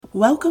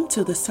Welcome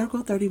to the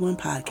Circle 31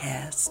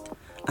 podcast.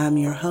 I'm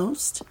your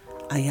host,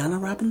 Ayana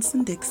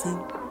Robinson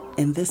Dixon,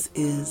 and this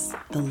is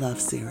the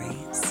Love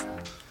Series.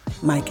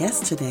 My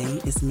guest today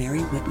is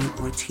Mary Whitman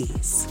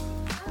Ortiz.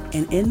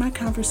 And in my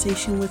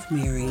conversation with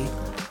Mary,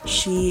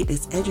 she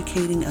is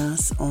educating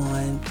us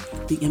on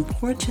the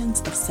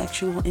importance of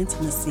sexual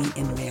intimacy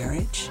in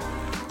marriage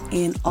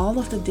and all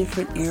of the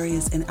different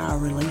areas in our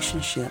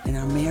relationship, in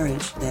our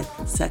marriage, that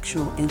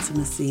sexual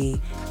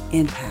intimacy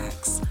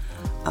impacts.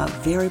 A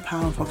very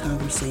powerful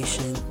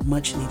conversation,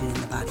 much needed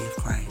in the body of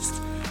Christ.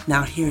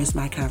 Now, here is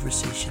my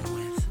conversation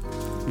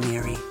with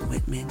Mary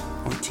Whitman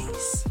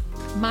Ortiz.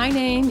 My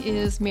name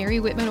is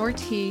Mary Whitman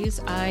Ortiz.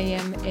 I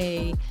am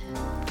a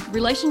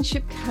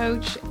relationship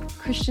coach,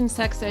 Christian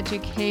sex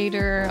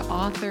educator,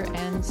 author,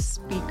 and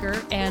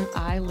speaker, and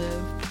I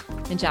live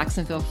in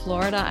Jacksonville,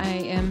 Florida. I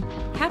am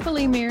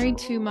happily married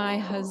to my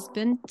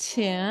husband,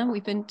 Tim.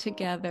 We've been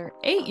together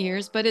 8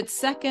 years, but it's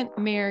second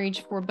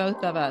marriage for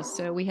both of us.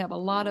 So we have a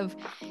lot of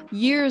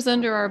years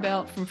under our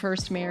belt from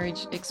first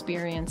marriage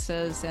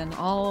experiences and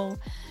all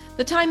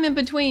the time in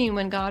between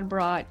when God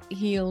brought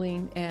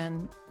healing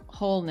and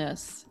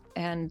wholeness.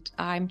 And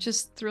I'm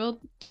just thrilled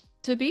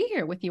to be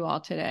here with you all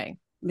today.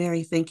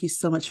 Mary, thank you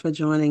so much for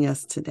joining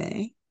us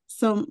today.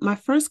 So my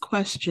first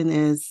question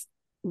is,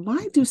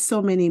 why do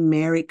so many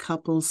married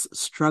couples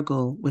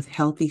struggle with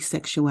healthy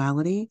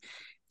sexuality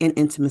and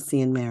intimacy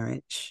in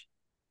marriage?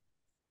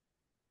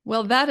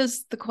 Well, that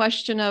is the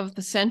question of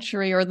the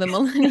century or the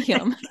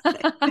millennium.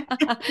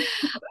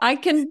 I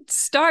can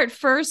start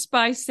first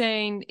by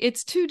saying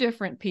it's two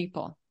different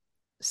people.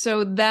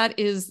 So that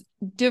is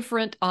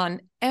different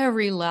on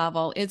every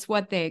level. It's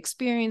what they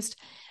experienced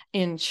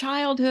in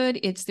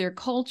childhood, it's their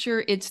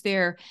culture, it's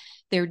their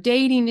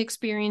dating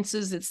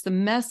experiences, it's the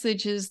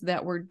messages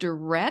that were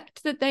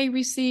direct that they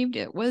received.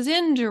 It was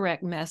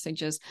indirect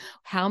messages.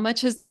 How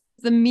much has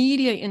the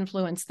media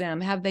influenced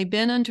them? Have they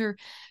been under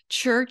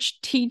church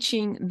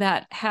teaching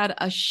that had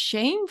a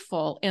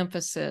shameful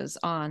emphasis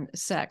on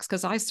sex?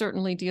 Because I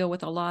certainly deal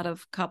with a lot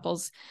of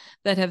couples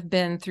that have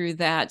been through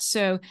that.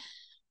 So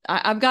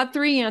I've got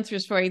three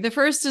answers for you. The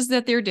first is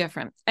that they're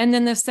different. And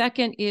then the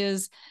second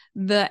is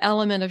the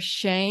element of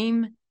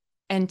shame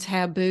and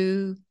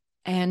taboo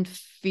and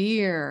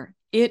fear.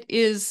 It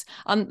is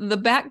on the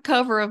back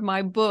cover of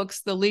my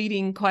books. The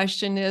leading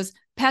question is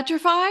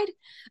petrified.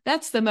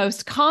 That's the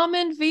most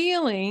common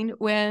feeling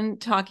when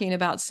talking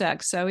about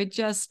sex. So it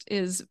just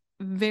is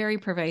very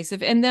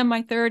pervasive. And then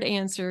my third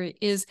answer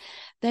is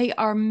they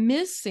are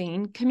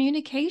missing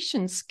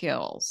communication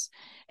skills.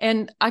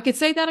 And I could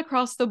say that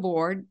across the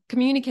board.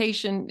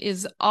 Communication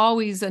is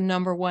always a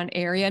number one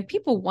area. And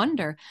people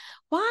wonder,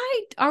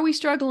 why are we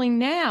struggling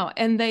now?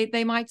 And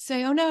they might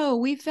say, oh no,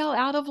 we fell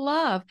out of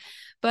love.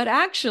 But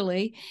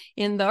actually,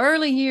 in the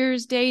early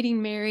years,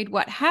 dating, married,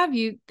 what have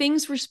you,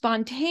 things were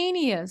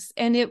spontaneous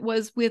and it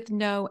was with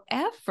no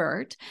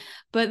effort.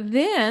 But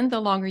then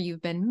the longer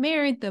you've been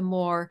married, the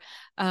more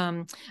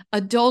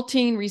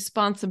adulting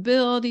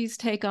responsibilities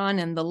take on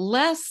and the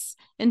less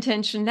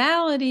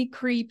intentionality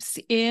creeps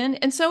in.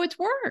 And so it's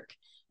work.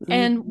 Mm-hmm.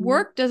 And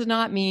work does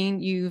not mean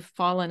you've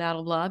fallen out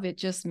of love. It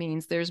just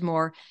means there's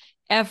more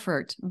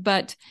effort.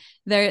 But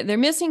they're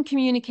missing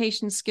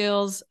communication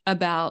skills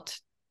about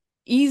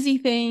easy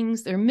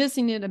things. They're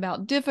missing it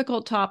about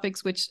difficult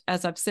topics, which,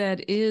 as I've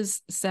said,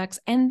 is sex.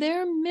 And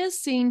they're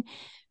missing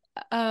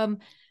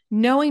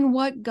knowing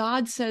what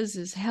God says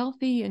is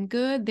healthy and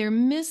good. They're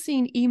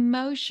missing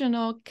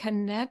emotional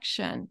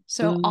connection.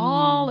 So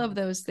all of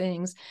those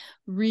things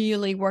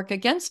really work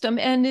against them.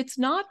 And it's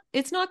not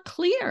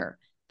clear.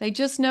 They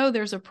just know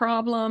there's a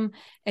problem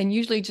and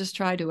usually just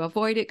try to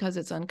avoid it because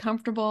it's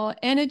uncomfortable,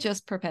 and it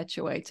just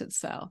perpetuates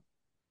itself.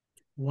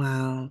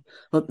 Wow.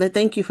 Well,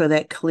 thank you for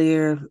that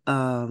clear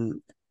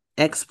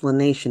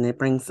explanation. It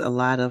brings a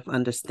lot of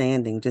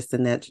understanding just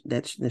in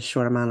that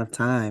short amount of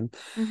time.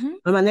 Mm-hmm.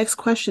 But my next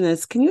question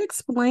is, can you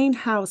explain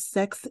how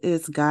sex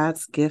is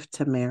God's gift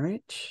to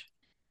marriage?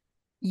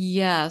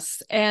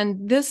 Yes.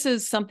 And this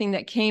is something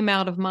that came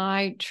out of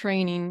my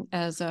training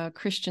as a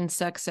Christian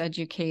sex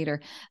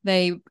educator.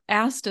 They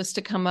asked us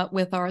to come up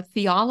with our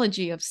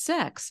theology of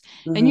sex.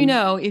 Mm-hmm. And, you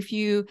know, if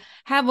you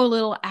have a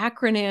little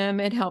acronym,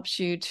 it helps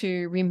you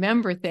to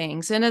remember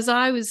things. And as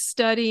I was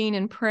studying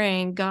and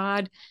praying,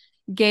 God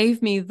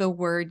gave me the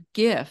word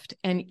gift,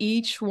 and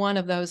each one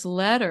of those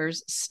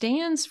letters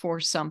stands for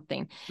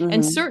something. Mm-hmm.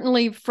 And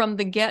certainly from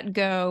the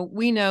get-go,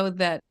 we know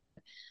that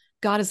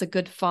God is a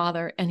good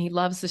father and he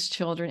loves his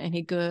children and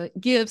he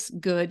gives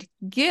good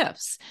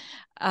gifts.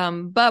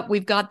 But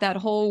we've got that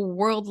whole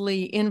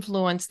worldly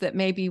influence that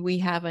maybe we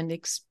haven't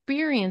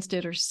experienced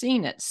it or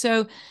seen it.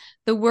 So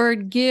the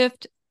word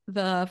gift,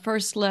 the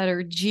first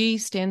letter G,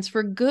 stands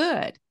for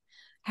good.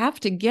 Have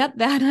to get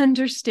that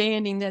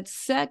understanding that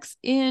sex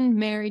in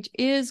marriage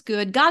is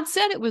good. God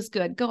said it was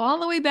good. Go all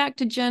the way back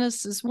to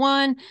Genesis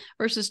 1,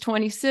 verses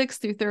 26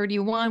 through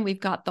 31. We've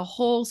got the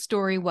whole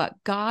story, what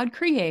God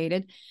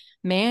created,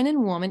 man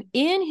and woman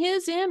in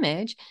his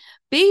image,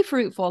 be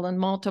fruitful and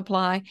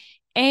multiply,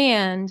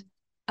 and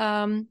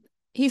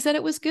He said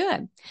it was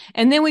good.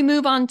 And then we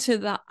move on to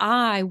the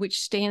I, which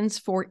stands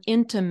for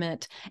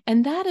intimate.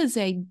 And that is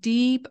a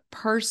deep,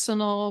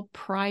 personal,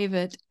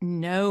 private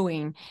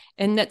knowing.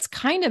 And that's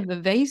kind of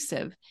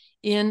evasive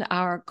in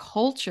our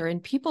culture.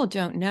 And people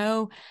don't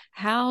know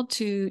how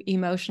to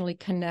emotionally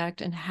connect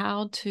and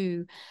how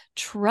to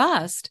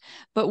trust.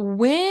 But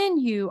when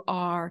you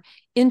are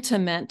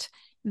intimate,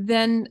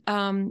 then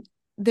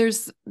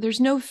there's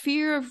no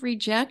fear of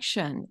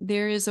rejection.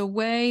 There is a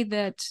way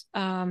that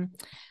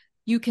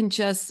you can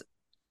just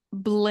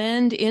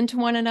blend into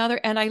one another.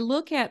 And I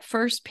look at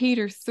 1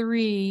 Peter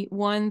 3,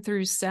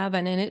 1-7,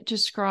 and it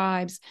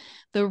describes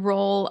the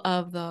role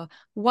of the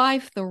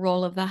wife, the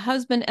role of the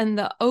husband, and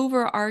the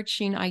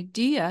overarching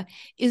idea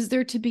is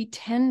there to be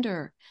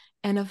tender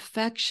and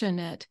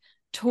affectionate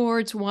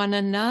towards one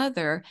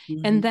another.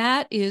 Mm-hmm. And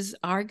that is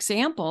our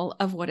example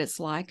of what it's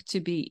like to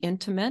be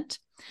intimate.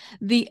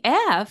 The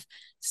F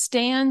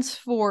stands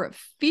for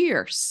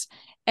fierce.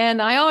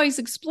 And I always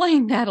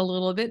explain that a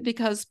little bit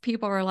because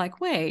people are like,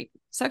 wait,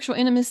 sexual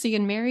intimacy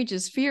in marriage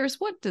is fierce.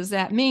 What does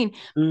that mean?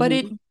 Mm-hmm. But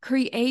it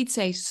creates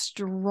a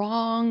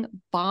strong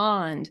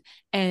bond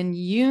and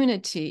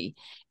unity.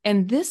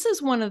 And this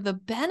is one of the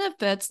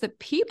benefits that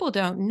people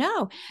don't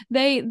know.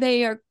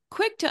 They are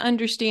quick to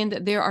understand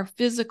that there are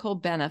physical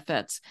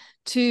benefits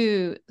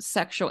to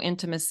sexual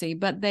intimacy,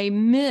 but they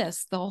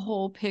miss the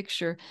whole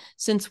picture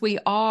since we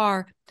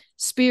are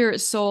spirit,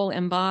 soul,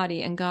 and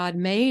body, and God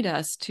made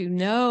us to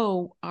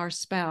know our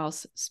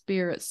spouse,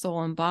 spirit,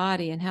 soul, and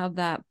body, and have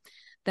that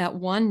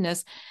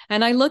oneness.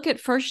 And I look at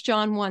 1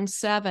 John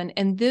 1:7,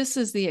 and this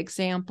is the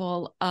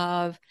example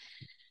of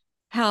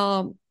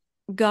how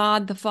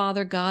God the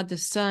Father, God the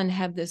Son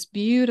have this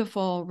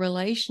beautiful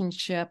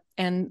relationship,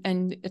 and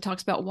it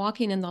talks about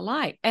walking in the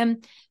light.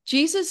 And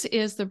Jesus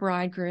is the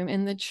bridegroom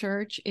and the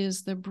church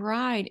is the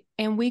bride,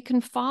 and we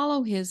can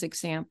follow his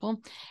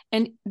example.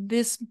 And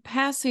this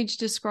passage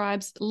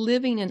describes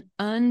living in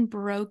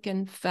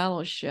unbroken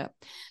fellowship.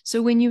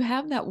 So when you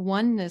have that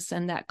oneness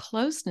and that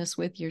closeness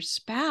with your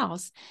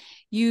spouse,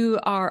 you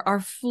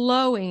are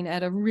flowing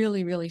at a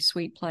really, really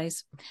sweet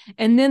place.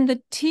 And then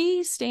the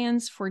T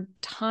stands for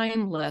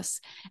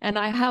timeless. And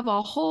I have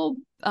a whole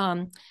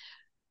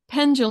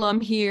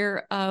pendulum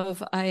here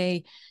of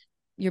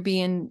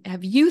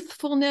have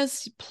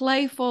youthfulness,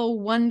 playful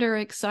wonder,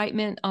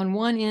 excitement on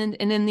one end,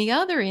 and then the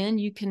other end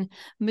you can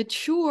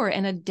mature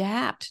and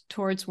adapt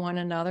towards one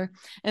another.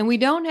 And we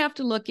don't have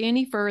to look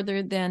any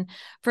further than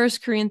 1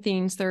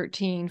 Corinthians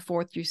 13,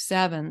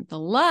 4-7, the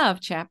love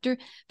chapter,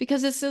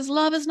 because it says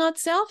love is not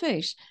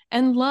selfish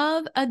and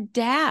love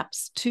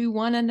adapts to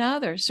one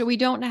another. So we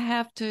don't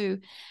have to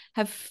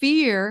have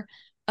fear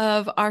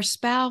of our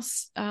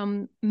spouse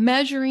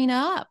measuring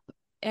up.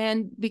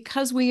 And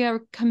because we are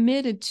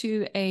committed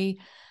to a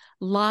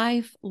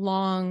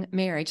lifelong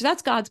marriage,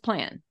 that's God's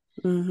plan.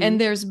 Mm-hmm.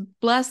 And there's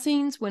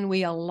blessings when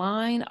we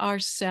align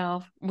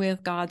ourselves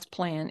with God's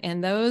plan.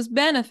 And those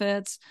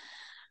benefits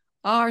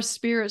are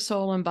spirit,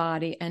 soul, and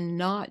body, and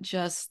not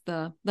just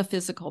the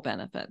physical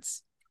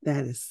benefits.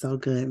 That is so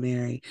good,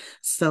 Mary.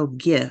 So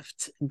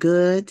gift,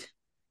 good,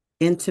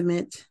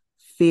 intimate,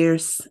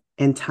 fierce,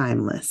 and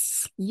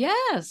timeless.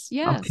 Yes.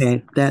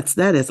 Okay,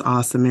 that is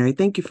awesome, Mary.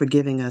 Thank you for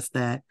giving us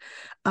that.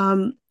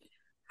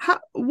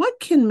 What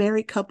can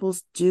married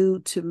couples do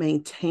to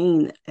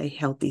maintain a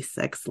healthy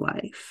sex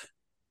life?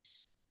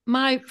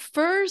 My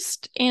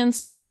first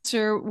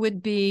answer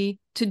would be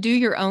to do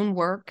your own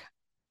work,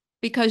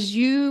 because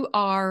you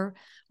are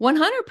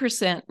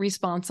 100%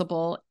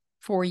 responsible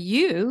for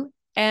you.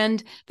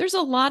 And there's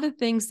a lot of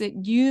things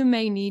that you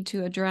may need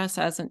to address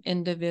as an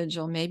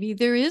individual. Maybe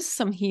there is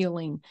some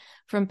healing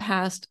from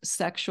past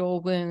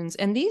sexual wounds.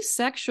 And these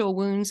sexual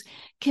wounds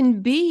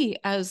can be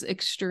as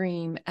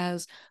extreme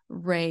as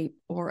rape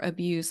or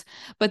abuse.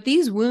 But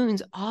these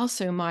wounds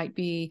also might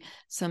be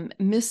some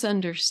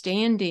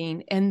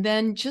misunderstanding and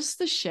then just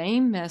the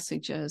shame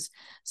messages.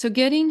 So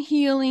getting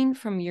healing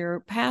from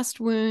your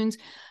past wounds,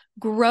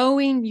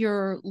 growing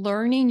your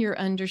learning, your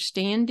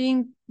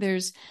understanding.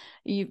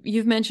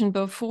 You've mentioned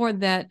before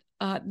that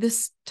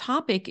this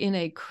topic in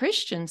a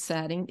Christian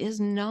setting is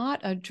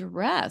not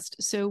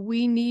addressed. So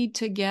we need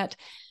to get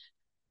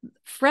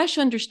fresh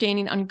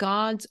understanding on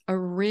God's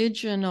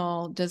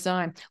original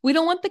design. We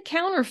don't want the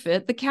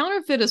counterfeit. The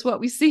counterfeit is what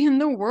we see in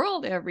the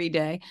world every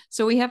day.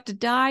 So we have to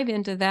dive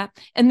into that.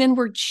 And then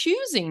we're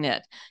choosing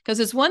it, because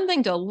it's one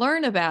thing to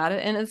learn about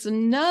it, and it's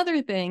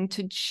another thing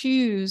to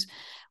choose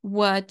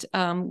what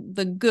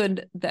the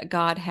good that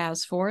God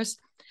has for us.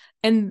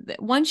 And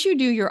once you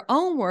do your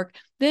own work,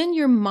 then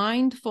you're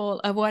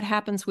mindful of what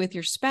happens with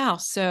your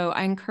spouse. So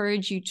I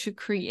encourage you to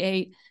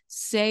create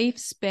safe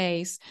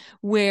space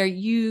where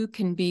you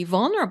can be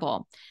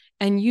vulnerable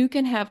and you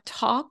can have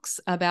talks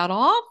about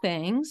all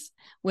things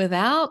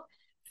without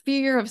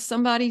fear of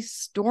somebody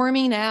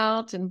storming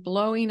out and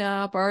blowing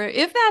up. Or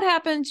if that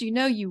happens,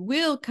 you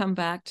will come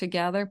back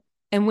together.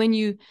 And when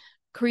you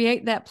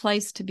create that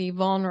place to be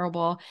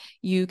vulnerable.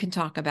 You can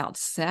talk about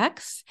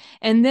sex,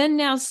 and then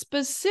now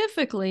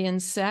specifically in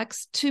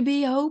sex, to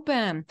be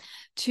open,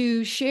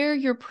 to share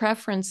your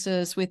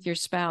preferences with your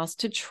spouse,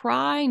 to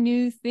try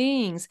new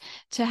things,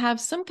 to have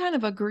some kind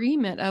of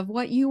agreement of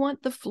what you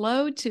want the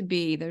flow to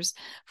be. There's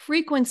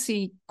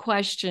frequency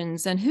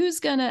questions and who's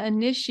going to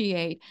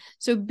initiate.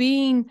 So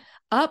being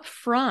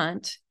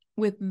upfront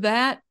with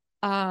that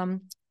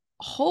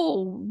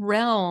whole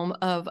realm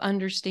of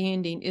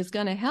understanding is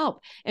going to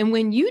help. And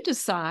when you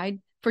decide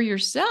for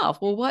yourself,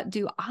 well, what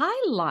do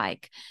I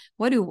like?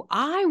 What do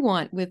I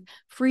want with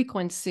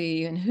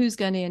frequency, and who's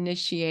going to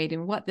initiate,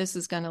 and what this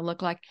is going to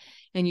look like,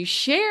 and you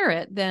share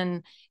it,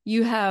 then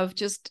you have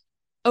just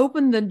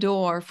opened the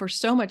door for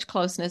so much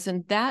closeness,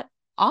 and that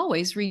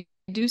always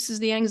reduces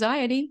the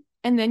anxiety.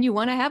 And then you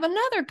want to have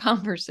another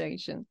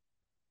conversation.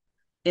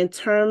 In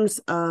terms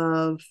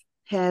of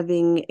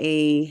having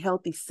a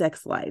healthy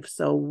sex life,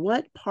 so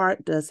what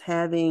part does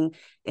having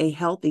a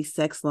healthy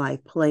sex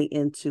life play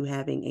into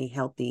having a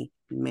healthy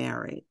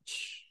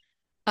marriage?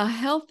 A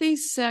healthy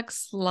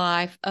sex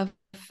life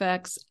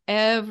affects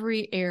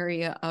every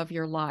area of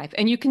your life.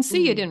 And you can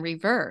see it in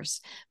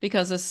reverse,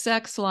 because a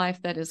sex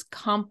life that is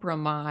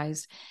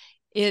compromised,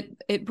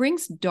 it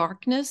brings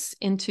darkness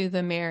into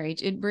the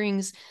marriage. It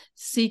brings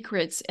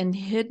secrets and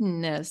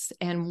hiddenness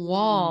and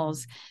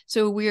walls.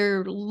 So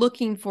we're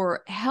looking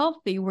for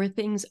healthy, where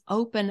things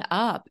open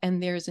up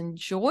and there's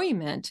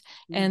enjoyment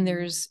and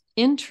there's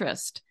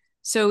interest.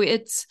 So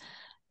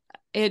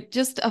it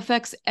just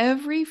affects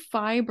every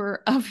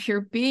fiber of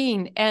your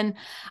being. And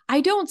I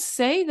don't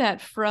say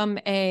that from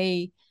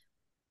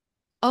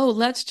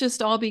let's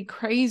just all be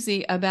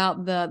crazy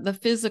about the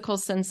physical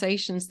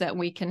sensations that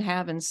we can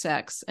have in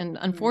sex. And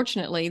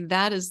unfortunately,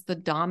 that is the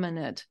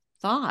dominant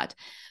thought.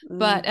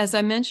 But as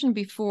I mentioned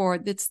before,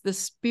 it's the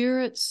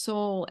spirit,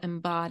 soul,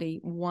 and body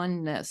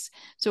oneness.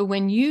 So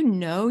when you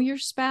know your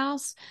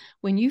spouse,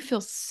 when you feel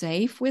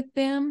safe with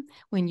them,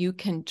 when you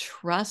can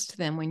trust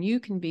them, when you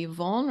can be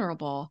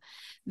vulnerable,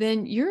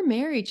 then your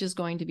marriage is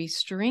going to be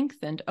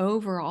strengthened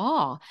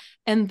overall.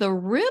 And the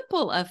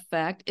ripple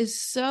effect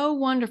is so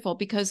wonderful,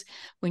 because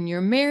when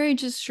your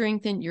marriage is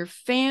strengthened, your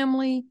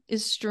family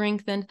is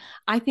strengthened.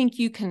 I think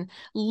you can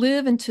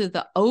live into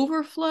the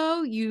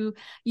overflow. You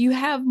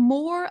have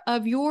more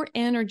of your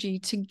energy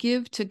to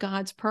give to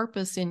God's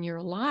purpose in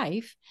your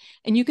life,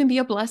 and you can be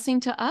a blessing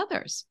to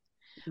others.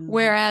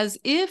 Whereas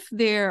if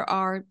there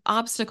are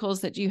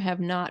obstacles that you have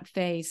not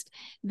faced,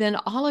 then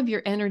all of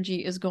your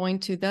energy is going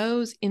to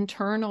those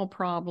internal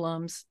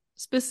problems,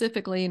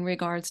 specifically in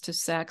regards to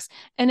sex,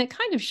 and it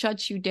kind of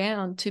shuts you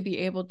down to be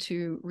able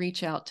to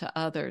reach out to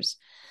others.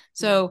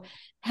 So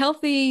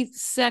healthy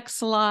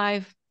sex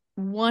life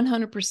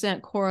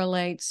 100%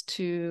 correlates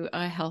to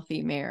a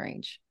healthy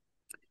marriage.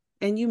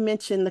 And you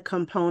mentioned the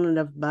component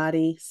of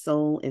body,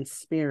 soul, and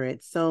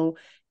spirit. So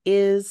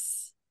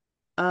is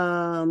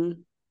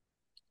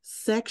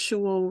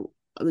sexual,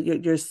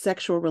 your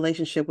sexual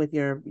relationship with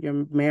your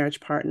marriage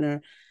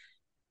partner,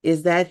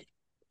 is that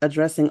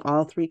addressing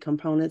all three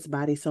components,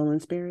 body, soul,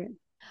 and spirit?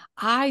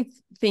 I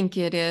think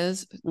it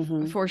is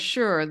for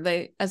sure.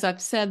 As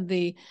I've said,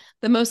 the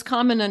most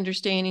common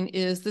understanding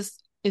is this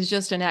is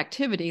just an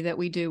activity that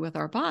we do with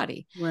our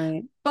body.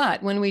 Right.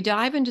 But when we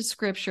dive into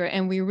scripture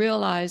and we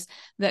realize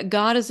that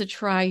God is a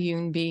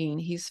triune being,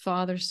 he's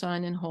Father,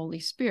 Son, and Holy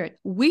Spirit.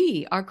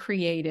 We are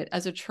created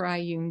as a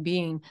triune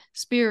being,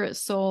 spirit,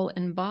 soul,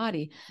 and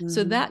body.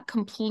 So that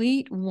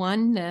complete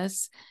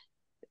oneness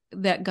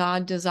that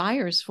God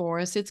desires for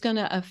us, it's going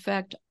to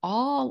affect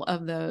all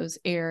of those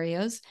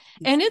areas.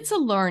 And it's a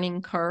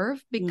learning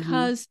curve,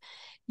 because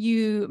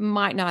you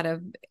might not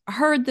have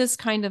heard this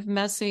kind of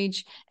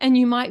message, and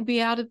you might be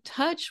out of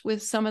touch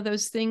with some of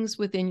those things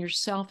within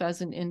yourself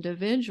as an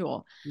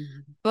individual.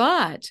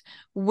 But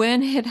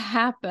when it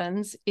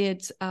happens,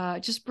 it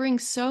just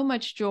brings so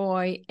much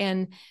joy,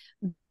 and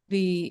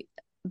the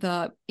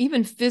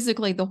even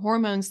physically, the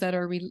hormones that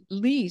are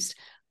released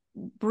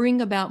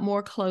bring about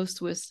more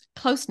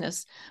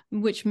closeness,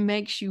 which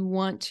makes you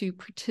want to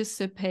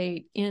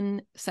participate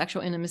in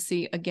sexual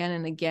intimacy again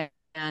and again.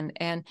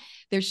 And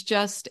there's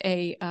just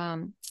a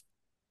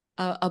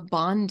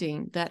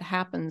bonding that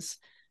happens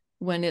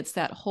when it's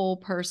that whole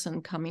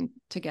person coming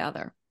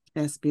together.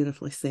 That's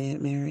beautifully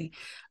said, Mary.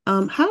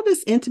 How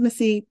does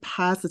intimacy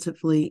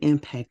positively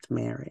impact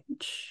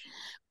marriage?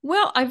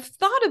 Well, I've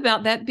thought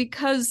about that,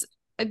 because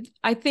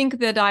I think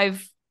that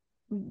I've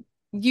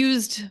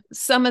used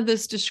some of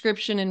this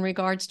description in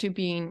regards to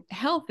being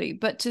healthy,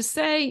 but to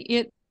say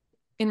it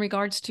in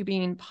regards to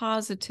being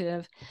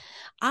positive,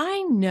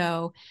 I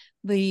know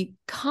the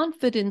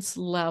confidence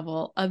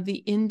level of the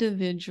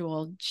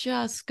individual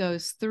just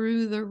goes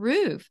through the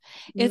roof.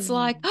 It's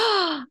like,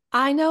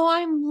 I know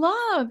I'm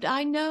loved.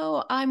 I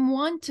know I'm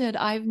wanted.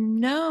 I've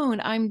known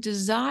I'm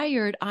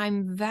desired.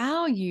 I'm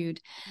valued.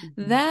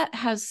 That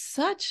has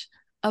such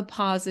a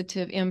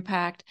positive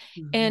impact.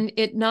 Mm-hmm. And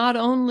it not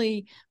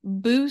only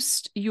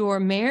boosts your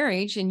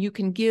marriage and you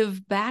can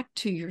give back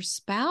to your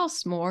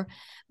spouse more,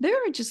 there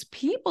are just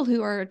people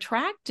who are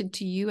attracted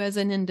to you as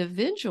an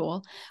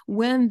individual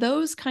when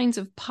those kinds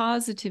of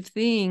positive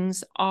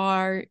things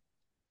are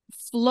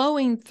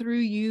flowing through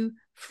you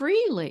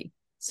freely.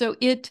 So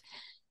it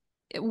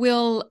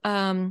will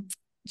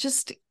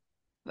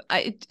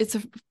it's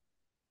a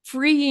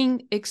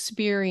freeing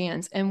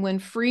experience. And when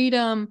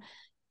freedom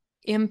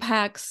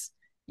impacts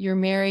your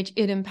marriage,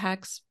 it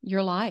impacts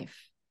your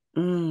life.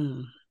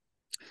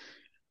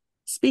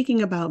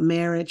 Speaking about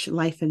marriage,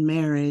 life and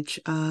marriage,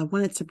 I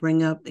wanted to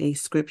bring up a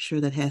scripture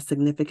that has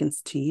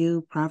significance to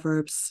you,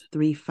 Proverbs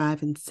 3,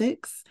 5, and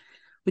 6.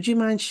 Would you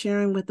mind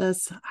sharing with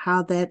us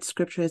how that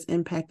scripture has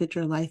impacted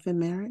your life and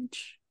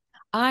marriage?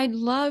 I'd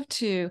love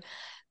to.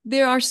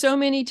 There are so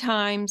many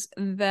times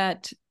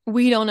that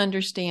we don't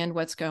understand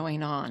what's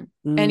going on.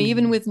 And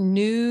even with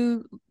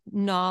new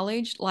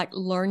knowledge, like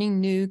learning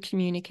new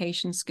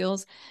communication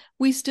skills,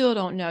 we still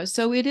don't know.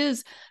 So it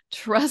is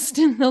trust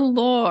in the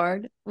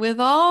Lord with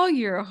all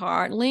your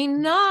heart,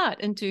 lean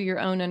not into your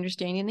own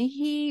understanding, and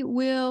He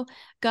will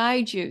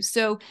guide you.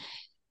 So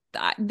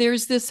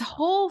there's this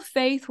whole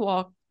faith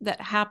walk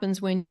that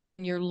happens when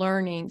you're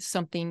learning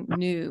something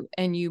new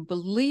and you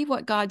believe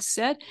what God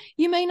said.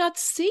 You may not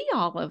see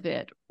all of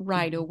it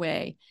right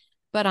away,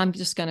 but I'm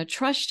just going to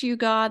trust you,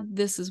 God.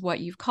 This is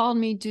what you've called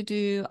me to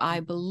do.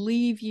 I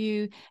believe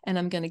you, and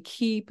I'm going to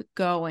keep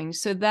going.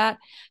 So that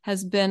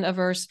has been a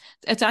verse.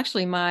 It's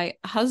actually my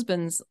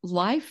husband's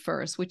life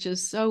verse, which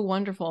is so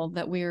wonderful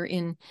that we're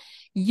in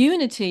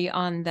unity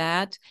on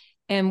that.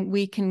 And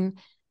we can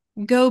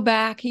go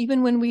back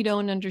even when we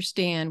don't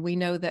understand. We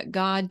know that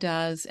God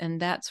does, and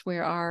that's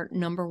where our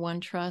number one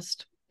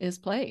trust is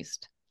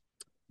placed.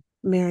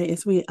 Mary,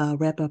 as we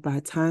wrap up our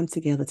time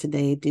together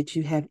today, did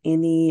you have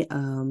any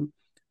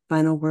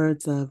final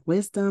words of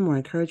wisdom or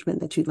encouragement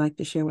that you'd like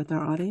to share with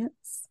our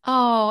audience?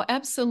 Oh,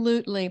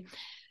 absolutely.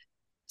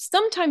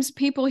 Sometimes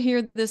people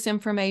hear this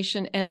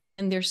information and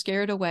they're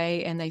scared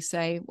away and they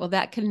say, well,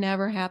 that could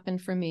never happen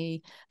for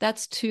me.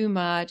 That's too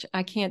much.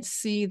 I can't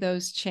see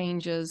those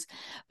changes.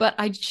 But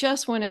I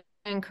just want to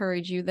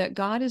encourage you that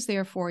God is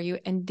there for you.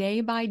 And day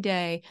by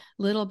day,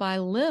 little by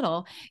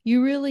little,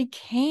 you really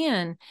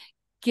can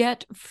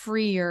get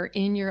freer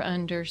in your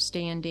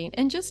understanding,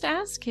 and just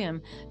ask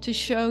Him to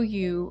show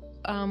you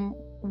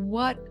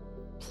what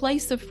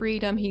place of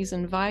freedom He's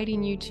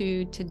inviting you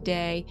to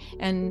today,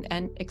 and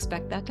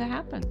expect that to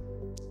happen.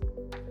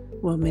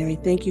 Well, Mary,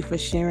 thank you for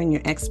sharing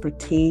your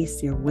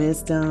expertise, your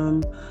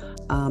wisdom,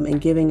 and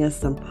giving us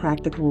some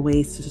practical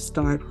ways to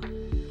start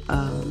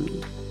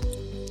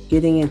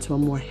getting into a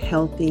more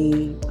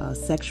healthy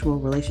sexual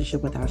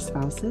relationship with our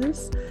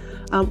spouses.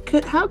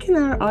 How can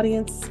our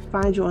audience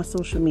find you on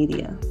social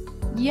media?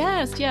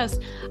 Yes.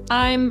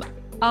 I'm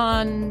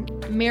on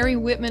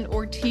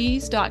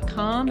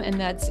MaryWhitmanOrtiz.com, and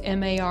that's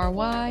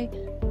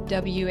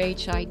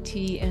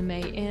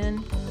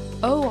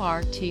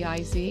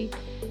MaryWhitmanOrtiz,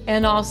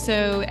 and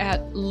also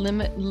at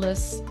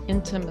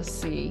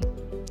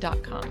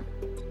LimitlessIntimacy.com.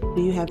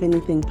 Do you have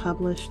anything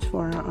published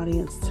for our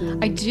audience to?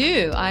 I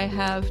do. I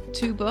have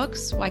 2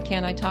 books. Why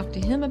Can't I Talk to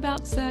Him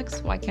About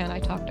Sex? Why Can't I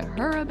Talk to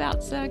Her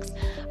About Sex?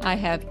 I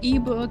have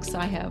ebooks.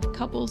 I have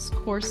couples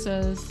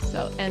courses.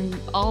 And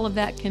all of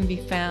that can be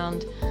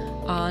found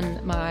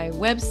on my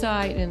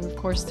website and, of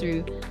course,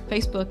 through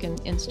Facebook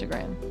and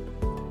Instagram.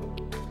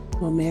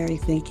 Well, Mary,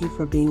 thank you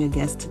for being a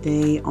guest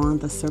today on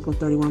the Circle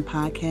 31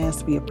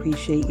 podcast. We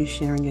appreciate you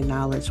sharing your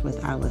knowledge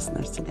with our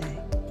listeners today.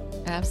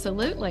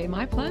 Absolutely.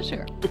 My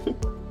pleasure.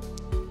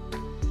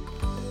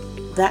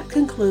 That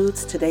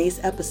concludes today's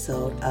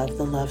episode of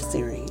the Love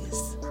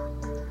Series.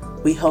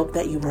 We hope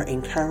that you were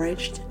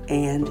encouraged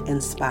and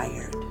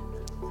inspired.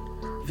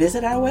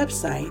 Visit our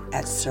website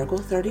at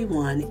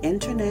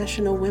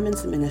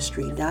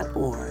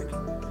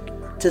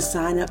Circle31InternationalWomen'sMinistry.org to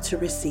sign up to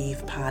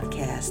receive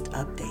podcast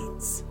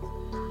updates.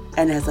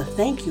 And as a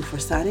thank you for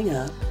signing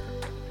up,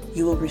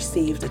 you will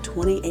receive the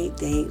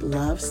 28-day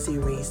Love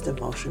Series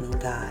devotional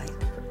guide.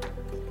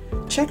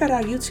 Check out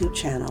our YouTube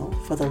channel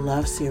for the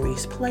Love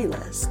Series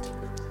playlist.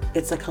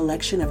 It's a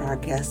collection of our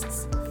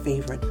guests'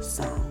 favorite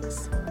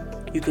songs.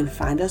 You can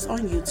find us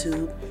on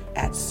YouTube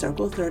at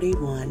Circle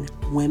 31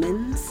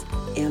 Women's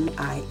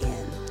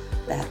MIN.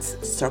 That's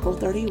Circle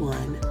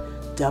 31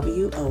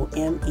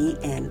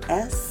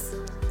 WOMENS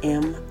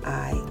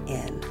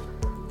MIN.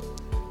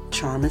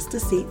 Charm is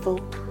deceitful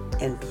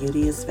and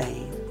beauty is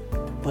vain,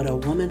 but a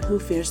woman who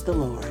fears the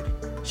Lord,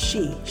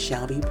 she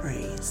shall be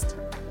praised.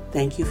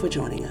 Thank you for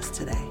joining us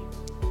today.